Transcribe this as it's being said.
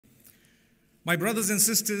My brothers and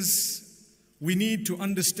sisters, we need to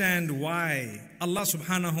understand why Allah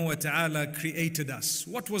subhanahu wa ta'ala created us.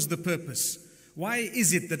 What was the purpose? Why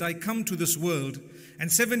is it that I come to this world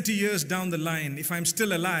and 70 years down the line, if I'm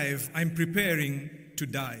still alive, I'm preparing to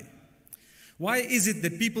die? Why is it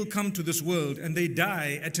that people come to this world and they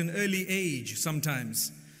die at an early age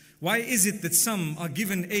sometimes? Why is it that some are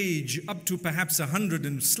given age up to perhaps 100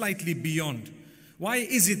 and slightly beyond? Why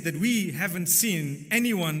is it that we haven't seen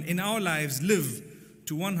anyone in our lives live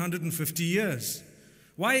to 150 years?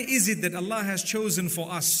 Why is it that Allah has chosen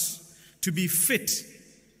for us to be fit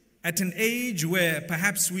at an age where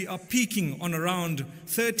perhaps we are peaking on around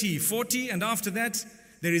 30, 40, and after that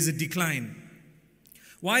there is a decline?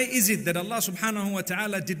 Why is it that Allah subhanahu wa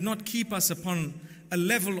ta'ala did not keep us upon a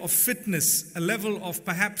level of fitness, a level of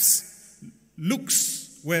perhaps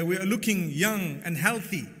looks, where we are looking young and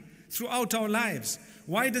healthy throughout our lives?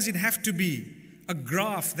 Why does it have to be a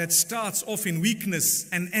graph that starts off in weakness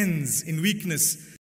and ends in weakness?